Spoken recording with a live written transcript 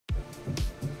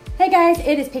Hey guys,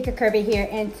 it is Pika Kirby here,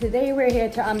 and today we're here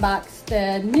to unbox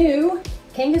the new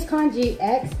Kangaskhan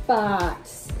GX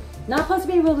box. Not supposed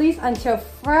to be released until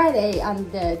Friday on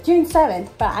the June 7th,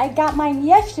 but I got mine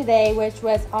yesterday, which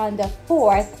was on the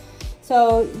 4th.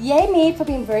 So yay me for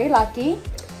being very lucky.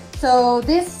 So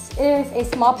this is a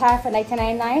small pack for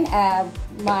 $19.99 at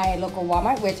my local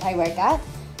Walmart, which I work at,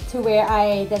 to where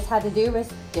I just had to do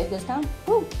was get discount.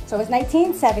 Woo. So it's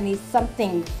 $19.70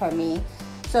 something for me.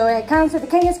 So it comes with the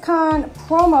Kangaskhan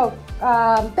promo,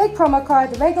 big promo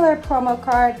card, the regular promo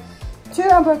card, 2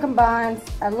 Unbroken Bonds,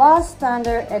 a Lost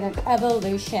Thunder, and an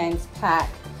Evolutions pack.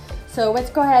 So let's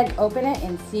go ahead and open it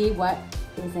and see what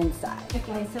is inside.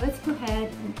 Okay, so let's go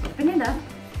ahead and open it up.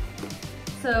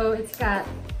 So it's got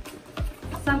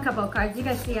some couple of cards. You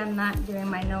guys see I'm not doing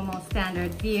my normal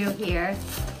standard view here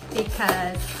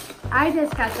because I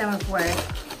just got done with work.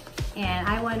 And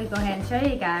I want to go ahead and show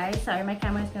you guys. Sorry, my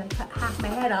camera's going to cut half my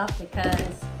head off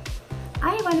because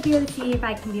I want to be able to see if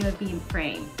I can be able to be in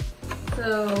frame.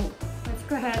 So let's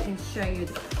go ahead and show you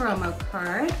the promo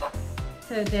card.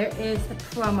 So there is the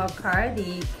promo card,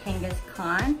 the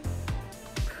Kangaskhan.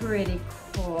 Pretty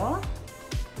cool.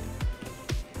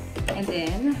 And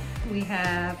then we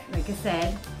have, like I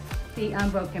said, the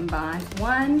Unbroken Bonds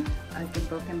 1,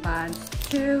 Unbroken Bonds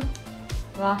 2,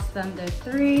 Lost Thunder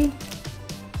 3,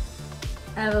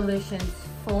 Evolutions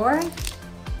 4,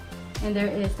 and there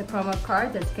is the promo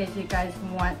card just in case you guys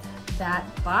want that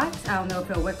box. I don't know if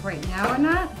it'll work right now or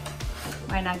not.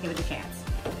 Why not give it a chance?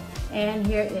 And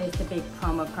here is the big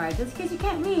promo card just in case you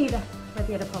can't read what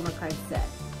the other promo card said.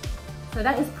 So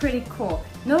that is pretty cool.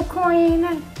 No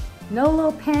coin, no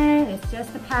little pen, it's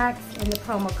just the packs and the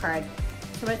promo card.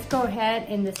 So let's go ahead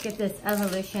and just get this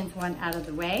Evolutions one out of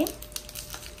the way.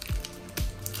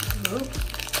 Oops.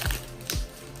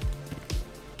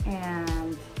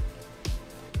 And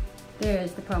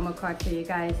there's the promo card for you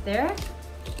guys there.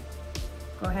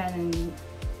 Go ahead and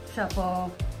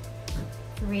shuffle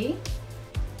 3.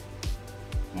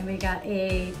 And we got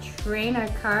a trainer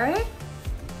card.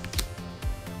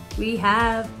 We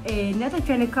have another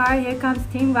trainer card. Here comes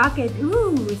Team Rocket.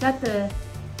 Ooh, is that the...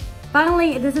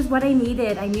 Finally, this is what I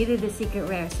needed. I needed a secret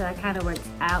rare, so that kind of works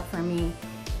out for me.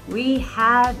 We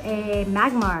have a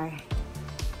Magmar.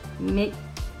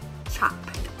 Chop.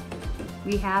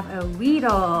 We have a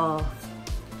Weedle,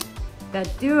 the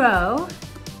Duo,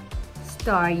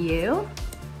 Staryu,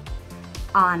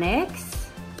 Onyx,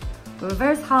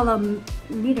 Reverse Hollow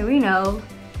Nidorino,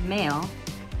 male,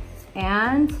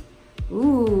 and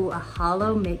ooh, a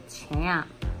Hollow Machamp.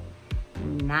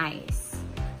 Nice.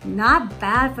 Not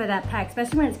bad for that pack,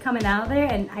 especially when it's coming out of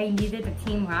there and I needed the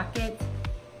Team Rocket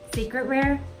secret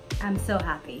rare. I'm so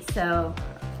happy. So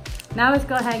now let's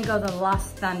go ahead and go to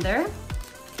Lost Thunder.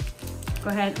 Go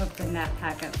ahead and open that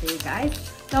pack up for you guys.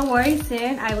 Don't worry,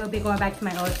 soon I will be going back to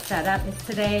my old setup. It's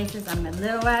today since I'm a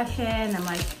little Russian. I'm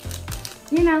like,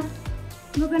 you know,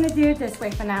 we're gonna do it this way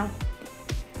for now.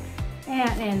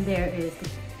 And there is the,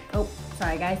 oh,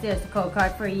 sorry guys, there's the code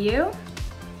card for you.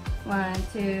 1,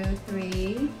 2,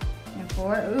 3, and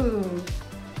 4. Ooh.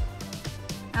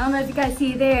 I don't know if you guys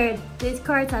see there, these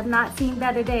cards have not seen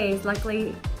better days.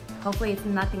 Luckily, hopefully it's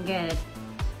nothing good.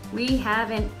 We have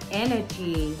an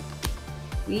Energy.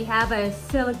 We have a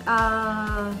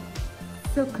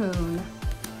Silcoon.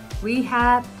 We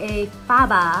have a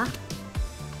Faba,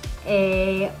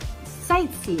 a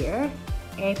Sightseer,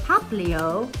 a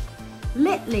Poplio,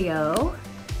 Litleo,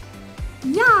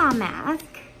 Yamask,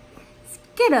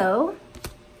 Skiddo,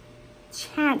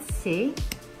 Chansey,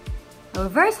 a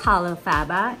Reverse Hollow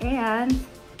Faba, and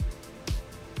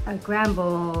a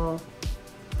Gramble,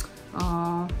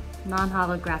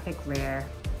 non-holographic rare.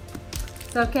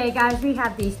 So okay guys, we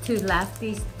have these 2 left,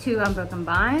 these 2 Unbroken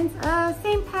Bonds.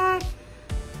 Same pack.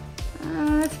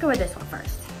 Let's go with this one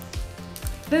first.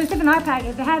 If it was different art pack,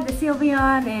 if it had the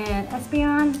Sylveon and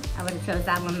Espeon, I would have chose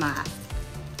that one last.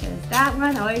 Because that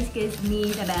one always gives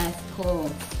me the best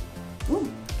pulls. Ooh,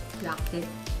 locked it.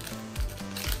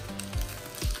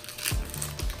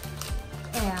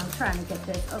 And I'm trying to get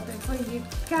this open for you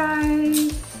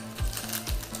guys.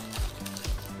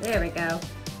 There we go.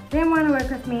 Didn't want to work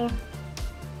with me.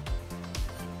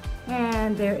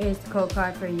 And there is the code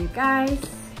card for you guys.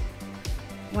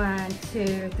 1,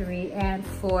 2, 3, and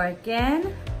 4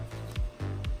 again.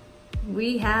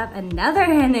 We have another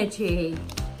Energy.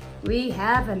 We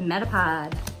have a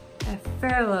Metapod, a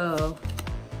Furlough,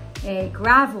 a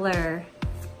Graveler,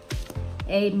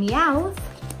 a Meowth,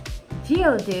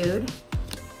 Geodude,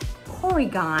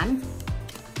 Porygon,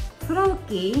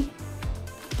 Froakie,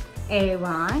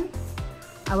 Aeron,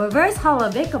 a Reverse Hollow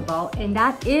Vikavolt, and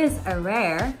that is a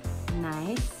rare.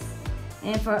 Nice.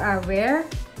 And for our rare,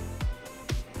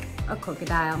 a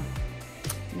crocodile.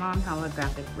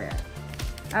 Non-holographic rare.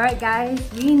 Alright guys,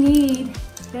 we need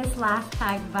this last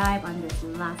pack vibe on this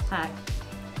last pack.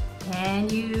 Can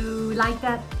you like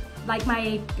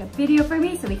my video for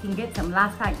me so we can get some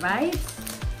last pack vibes?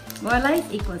 More likes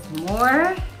equals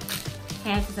more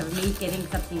chances of me getting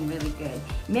something really good.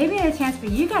 Maybe a chance for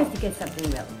you guys to get something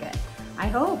really good. I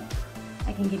hope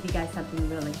I can give you guys something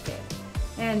really good.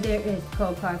 And there is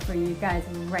code card for you guys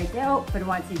right there. Oh, but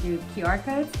once you do QR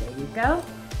codes, there you go.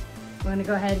 We're gonna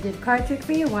go ahead and do the card trick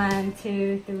for you. 1,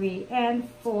 2, 3, and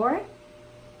 4.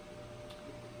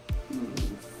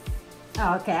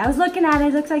 Oh, okay, I was looking at it.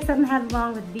 It looks like something had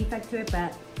wrong with the defect to it,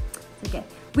 but it's okay.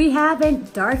 We have a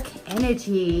dark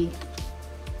energy.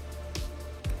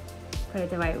 Put it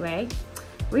the right way.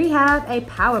 We have a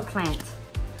power plant,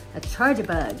 a charger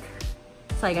bug.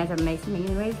 So you guys have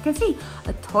amazing ways. You can see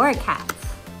a Torracat,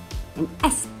 an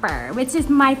Esper, which is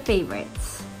my favorite.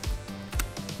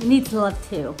 It needs love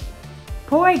too.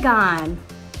 Porygon,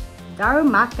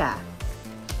 Darumaka,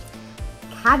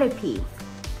 Caterpie,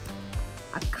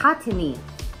 a Cottony,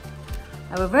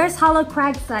 a reverse hollow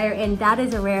Quagsire, and that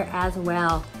is a rare as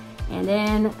well. And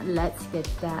then let's get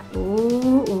that.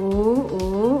 Ooh, ooh,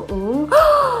 ooh,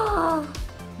 ooh.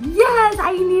 Yes,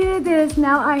 I needed this.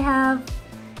 Now I have,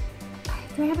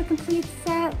 do I have a complete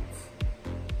set?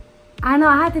 I know,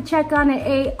 I had to check on it.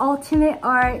 A alternate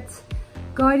art,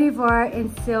 Gardevoir,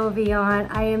 and Sylveon.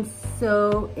 I am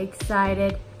so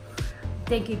excited.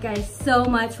 Thank you guys so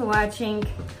much for watching.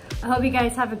 I hope you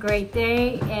guys have a great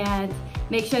day, and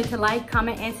make sure to like,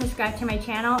 comment, and subscribe to my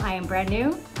channel. I am brand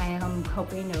new. I am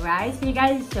hoping to rise for you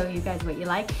guys, show you guys what you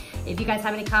like. If you guys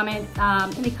have any comments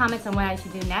on what I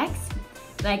should do next,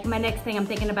 like my next thing I'm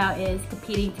thinking about is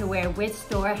competing to where which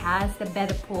store has the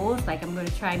better pulls. Like I'm going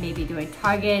to try maybe doing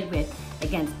Target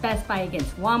against Best Buy,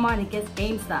 against Walmart, and against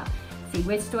GameStop. See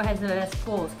which store has the best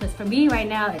pulls. Because for me right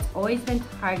now, it's always been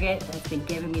Target that's been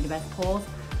giving me the best pulls.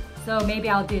 So maybe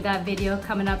I'll do that video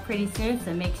coming up pretty soon,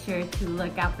 so make sure to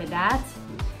look out for that.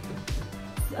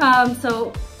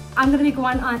 So I'm gonna be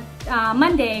going on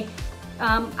Monday.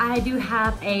 I do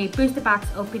have a booster box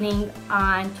opening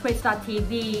on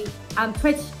twitch.tv,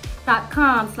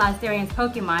 twitch.com/Derium's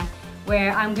Pokemon,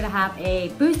 where I'm gonna have a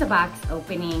booster box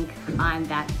opening on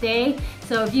that day.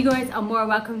 So if you guys are more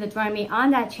welcome to join me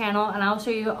on that channel, and I'll show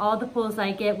you all the pulls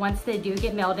I get once they do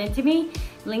get mailed into me.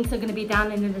 Links are gonna be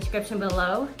down in the description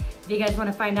below. If you guys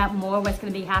wanna find out more what's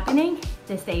gonna be happening,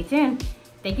 just stay tuned.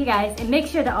 Thank you guys, and make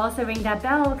sure to also ring that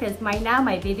bell, because right now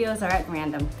my videos are at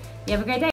random. You have a great day.